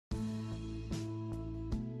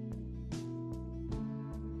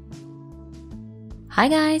Hi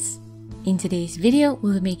guys! In today's video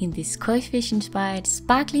we'll be making this koi fish inspired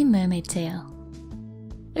sparkly mermaid tail.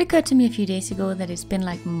 It occurred to me a few days ago that it's been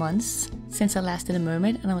like months since I last did a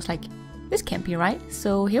mermaid and I was like, this can't be right,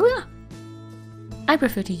 so here we are! I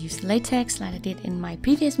prefer to use latex like I did in my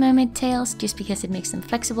previous mermaid tails just because it makes them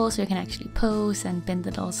flexible so you can actually pose and bend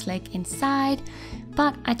the doll's leg inside,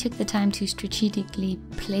 but I took the time to strategically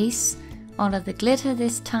place all of the glitter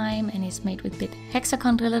this time, and it's made with bit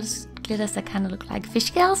hexagon glitters that kind of look like fish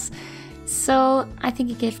scales, so I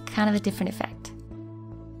think it gives kind of a different effect.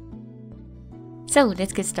 So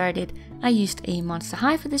let's get started. I used a Monster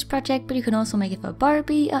High for this project, but you can also make it for a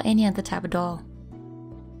Barbie or any other type of doll.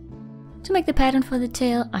 To make the pattern for the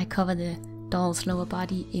tail, I cover the doll's lower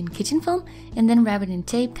body in kitchen film and then wrap it in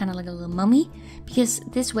tape, kind of like a little mummy, because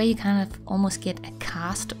this way you kind of almost get a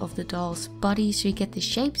cast of the doll's body, so you get the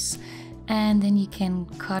shapes, and then you can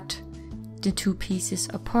cut the two pieces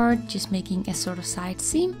apart, just making a sort of side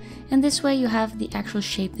seam, and this way you have the actual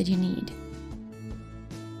shape that you need.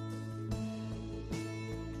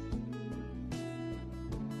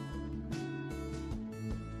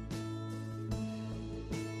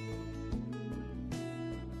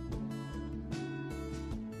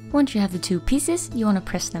 Once you have the two pieces, you want to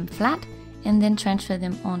press them flat and then transfer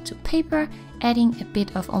them onto paper, adding a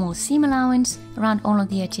bit of almost seam allowance around all of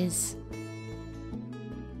the edges.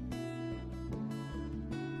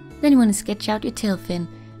 Then you want to sketch out your tail fin.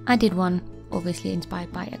 I did one obviously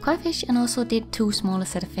inspired by a koi fish and also did two smaller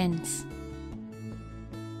set of fins.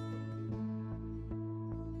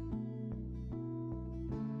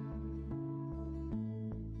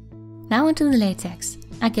 Now onto the latex.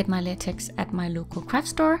 I get my latex at my local craft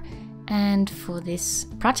store, and for this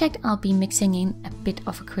project I'll be mixing in a bit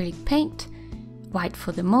of acrylic paint, white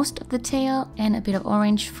for the most of the tail and a bit of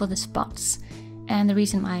orange for the spots. And the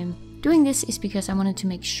reason I'm doing this is because I wanted to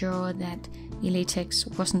make sure that the latex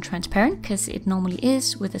wasn't transparent, because it normally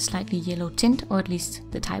is with a slightly yellow tint, or at least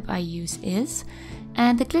the type I use is.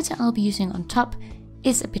 And the glitter I'll be using on top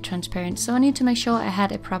is a bit transparent, so I need to make sure I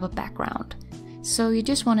had a proper background. So you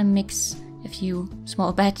just want to mix a few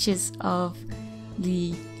small batches of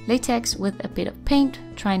the latex with a bit of paint,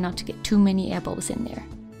 try not to get too many air bubbles in there.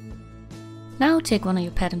 Now take one of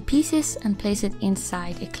your pattern pieces and place it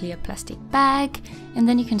inside a clear plastic bag, and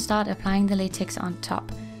then you can start applying the latex on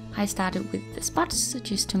top. I started with the spots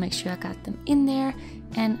just to make sure I got them in there,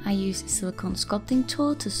 and I use a silicone sculpting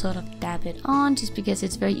tool to sort of dab it on, just because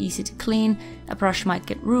it's very easy to clean. A brush might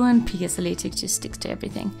get ruined because the latex just sticks to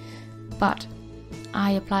everything. But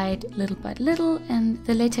I applied little by little, and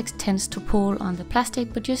the latex tends to pull on the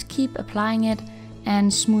plastic, but just keep applying it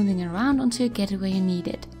and smoothing it around until you get it where you need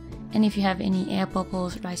it. And if you have any air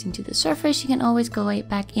bubbles rising to the surface, you can always go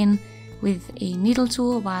back in with a needle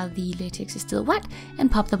tool while the latex is still wet and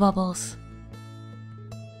pop the bubbles.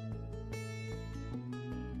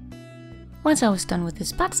 Once I was done with the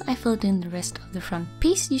spots, I filled in the rest of the front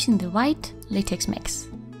piece using the white latex mix.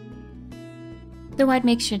 The white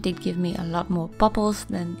mixture did give me a lot more bubbles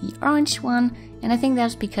than the orange one, and I think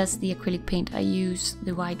that's because the acrylic paint I used,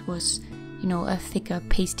 the white was, you know, a thicker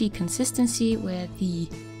pasty consistency, where the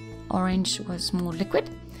orange was more liquid.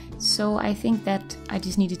 So I think that I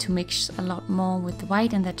just needed to mix a lot more with the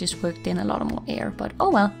white, and that just worked in a lot more air, but oh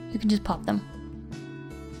well, you can just pop them.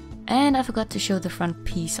 And I forgot to show the front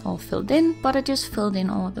piece all filled in, but I just filled in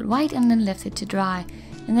all the white and then left it to dry.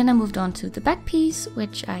 And then I moved on to the back piece,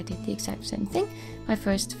 which I did the exact same thing by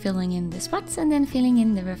first filling in the spots and then filling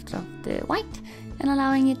in the rest of the white and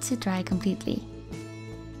allowing it to dry completely.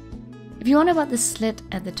 If you wonder about the slit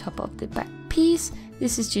at the top of the back piece,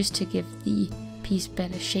 this is just to give the piece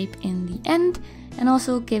better shape in the end and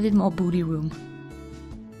also give it more booty room.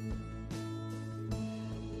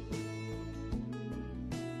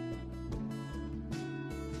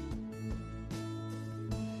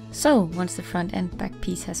 So once the front and back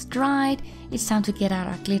piece has dried, it's time to get out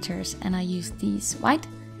our glitters, and I used these white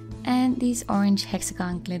and these orange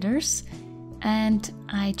hexagon glitters, and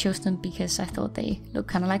I chose them because I thought they looked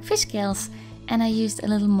kind of like fish scales, and I used a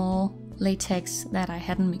little more latex that I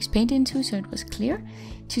hadn't mixed paint into so it was clear,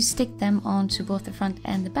 to stick them onto both the front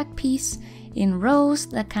and the back piece in rows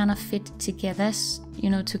that kind of fit together,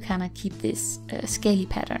 you know, to kind of keep this scaly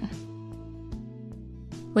pattern.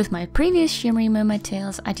 With my previous shimmery mermaid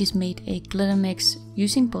tails, I just made a glitter mix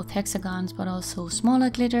using both hexagons but also smaller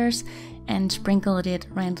glitters, and sprinkled it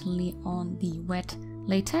randomly on the wet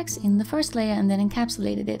latex in the first layer and then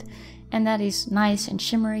encapsulated it. And that is nice and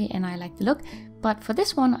shimmery and I like the look, but for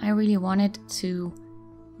this one I really wanted to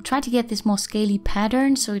try to get this more scaly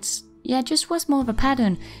pattern, so it's yeah, just was more of a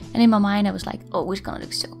pattern. And in my mind I was like, oh, it's gonna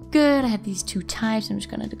look so good. I have these two types and it's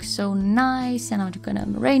gonna look so nice and I'm gonna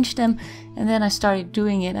arrange them. And then I started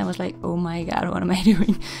doing it and I was like, oh my god, what am I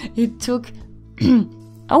doing? It took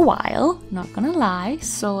a while, not gonna lie.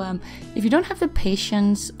 So if you don't have the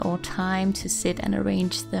patience or time to sit and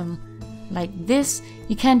arrange them like this,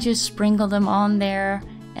 you can't just sprinkle them on there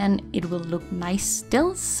and it will look nice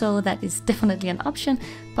still. So that is definitely an option.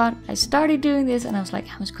 But I started doing this and I was like,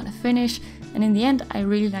 how is it gonna finish? And in the end, I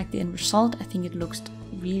really like the end result. I think it looks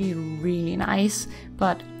really, really nice,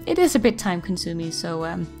 but it is a bit time consuming, so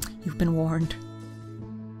you've been warned.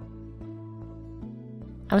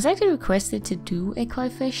 I was actually requested to do a koi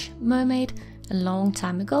fish mermaid a long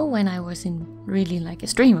time ago when I was in really like a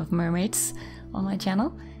stream of mermaids on my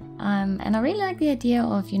channel. And I really like the idea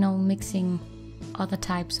of, you know, mixing other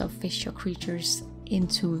types of fish or creatures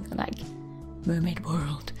into like mermaid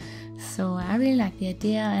world. So I really like the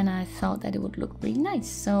idea and I thought that it would look really nice.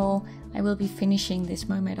 So I will be finishing this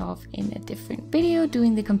mermaid off in a different video,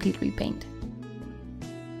 doing the complete repaint.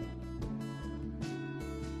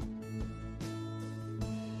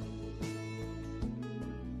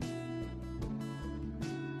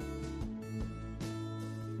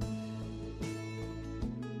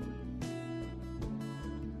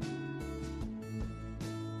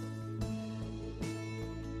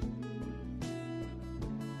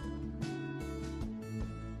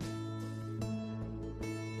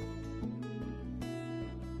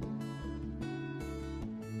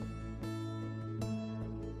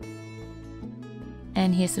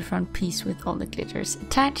 And here's the front piece with all the glitters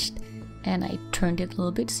attached, and I turned it a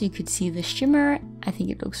little bit so you could see the shimmer. I think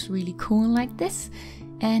it looks really cool like this.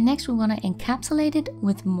 And next we want to encapsulate it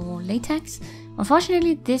with more latex.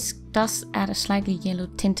 Unfortunately, this does add a slightly yellow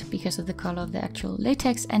tint because of the color of the actual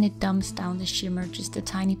latex, and it dumbs down the shimmer just a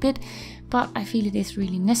tiny bit, but I feel it is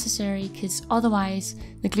really necessary because otherwise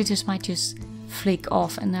the glitters might just flake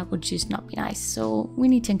off and that would just not be nice. So we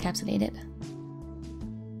need to encapsulate it.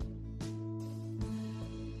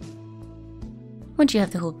 Once you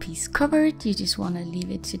have the whole piece covered, you just want to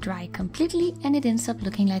leave it to dry completely and it ends up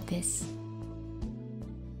looking like this.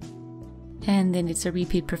 And then it's a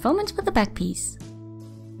repeat performance with the back piece.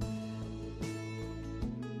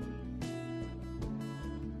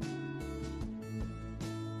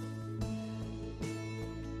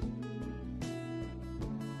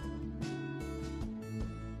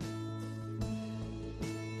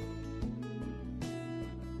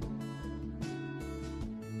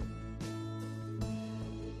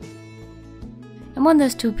 And when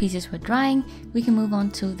those two pieces were drying, we can move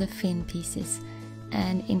on to the fin pieces.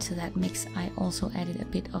 And into that mix I also added a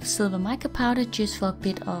bit of silver mica powder just for a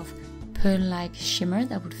bit of pearl-like shimmer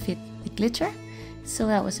that would fit the glitter. So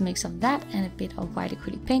that was a mix of that and a bit of white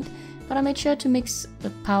acrylic paint. But I made sure to mix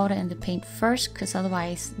the powder and the paint first because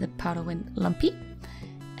otherwise the powder went lumpy.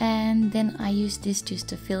 And then I used this just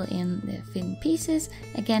to fill in the fin pieces,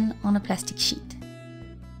 again on a plastic sheet.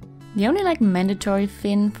 The only like mandatory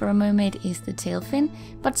fin for a mermaid is the tail fin,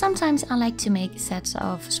 but sometimes I like to make sets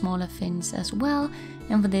of smaller fins as well,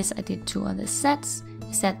 and for this I did two other sets.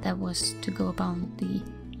 A set that was to go around the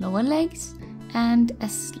lower legs and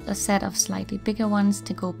a set of slightly bigger ones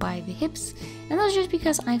to go by the hips, and that's just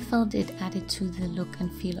because I felt it added to the look and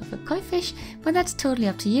feel of a koi fish, but that's totally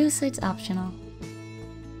up to you, so it's optional.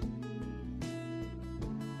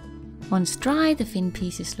 Once dry, the fin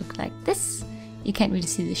pieces look like this. You can't really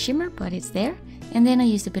see the shimmer, but it's there. And then I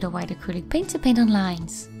used a bit of white acrylic paint to paint on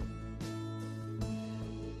lines.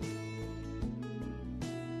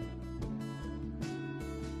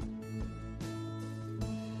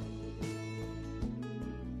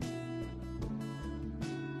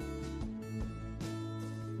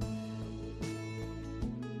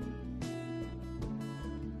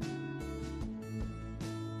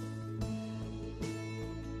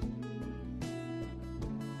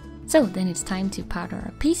 So then it's time to powder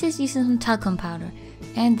our pieces using some talcum powder.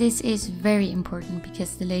 And this is very important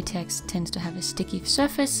because the latex tends to have a sticky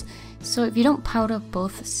surface. So if you don't powder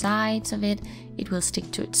both sides of it, it will stick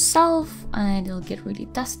to itself and it'll get really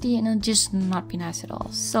dusty and it'll just not be nice at all.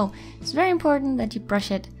 So it's very important that you brush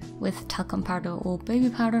it with talcum powder or baby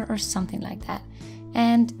powder or something like that.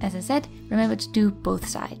 And as I said, remember to do both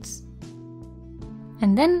sides.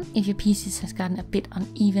 And then, if your pieces has gotten a bit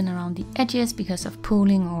uneven around the edges because of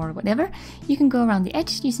pulling or whatever, you can go around the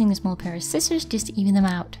edges using a small pair of scissors just to even them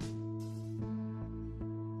out.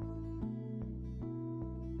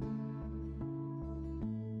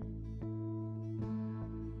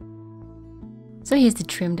 So here's the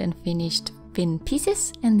trimmed and finished fin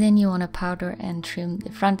pieces, and then you want to powder and trim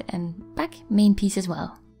the front and back main piece as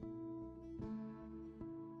well.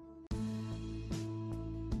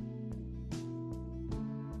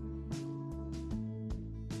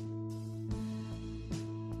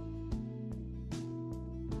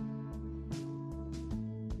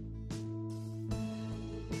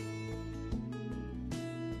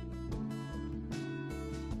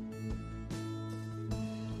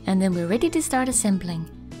 And then we're ready to start assembling.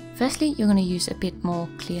 Firstly, you're going to use a bit more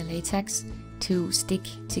clear latex to stick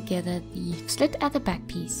together the slit at the back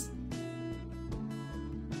piece.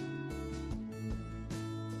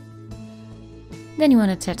 Then you want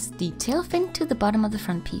to attach the tail fin to the bottom of the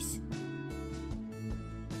front piece.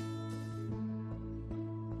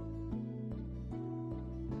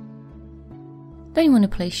 Then you want to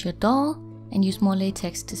place your doll and use more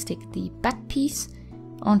latex to stick the back piece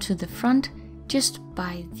onto the front just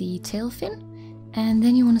by the tail fin. And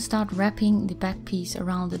then you want to start wrapping the back piece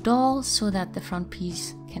around the doll so that the front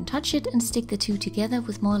piece can touch it, and stick the two together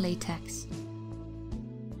with more latex.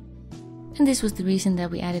 And this was the reason that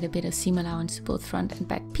we added a bit of seam allowance to both front and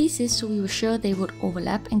back pieces, so we were sure they would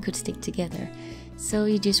overlap and could stick together. So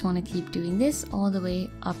you just want to keep doing this all the way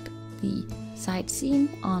up the side seam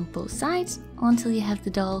on both sides until you have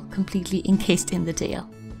the doll completely encased in the tail.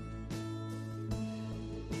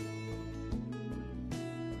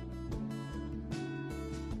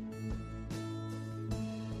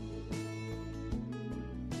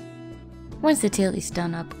 Once the tail is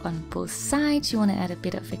done up on both sides, you want to add a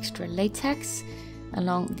bit of extra latex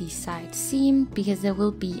along the side seam, because there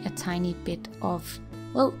will be a tiny bit of,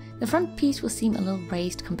 well, the front piece will seem a little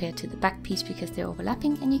raised compared to the back piece because they're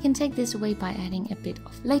overlapping, and you can take this away by adding a bit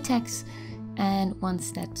of latex. And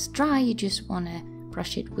once that's dry, you just want to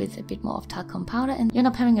brush it with a bit more of talcum powder, and you end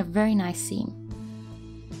up having a very nice seam.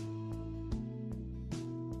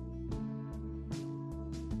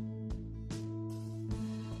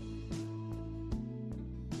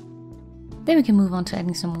 Then we can move on to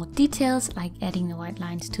adding some more details, like adding the white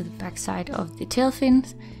lines to the back side of the tail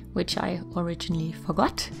fins, which I originally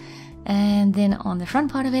forgot. And then on the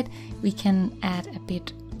front part of it, we can add a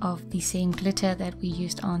bit of the same glitter that we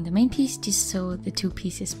used on the main piece, just so the two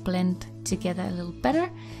pieces blend together a little better,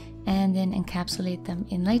 and then encapsulate them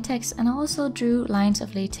in latex. And I also drew lines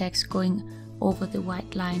of latex going over the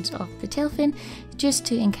white lines of the tail fin, just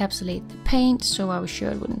to encapsulate the paint, so I was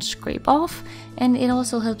sure it wouldn't scrape off, and it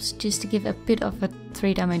also helps just to give a bit of a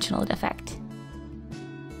three-dimensional effect.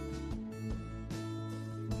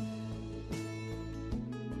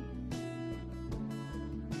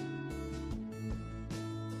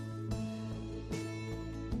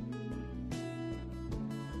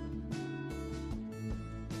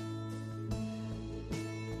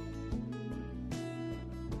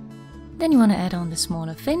 Then you want to add on the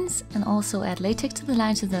smaller fins and also add latex to the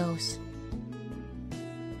lines of those.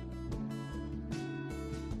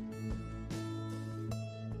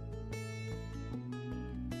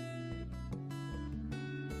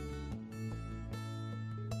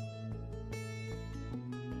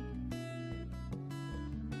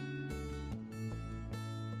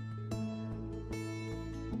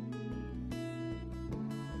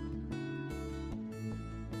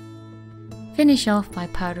 Finish off by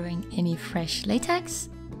powdering any fresh latex,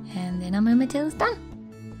 and then our mermaid tail is done.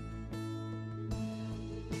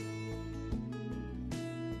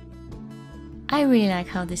 I really like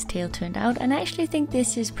how this tail turned out, and I actually think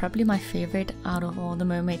this is probably my favorite out of all the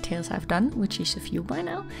mermaid tails I've done, which is a few by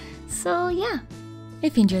now. So yeah,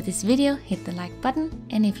 if you enjoyed this video, hit the like button,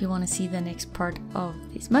 and if you want to see the next part of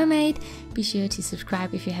this mermaid, be sure to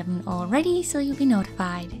subscribe if you haven't already, so you'll be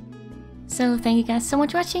notified. So thank you guys so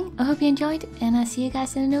much for watching, I hope you enjoyed, and I'll see you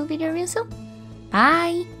guys in a new video real soon.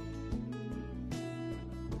 Bye!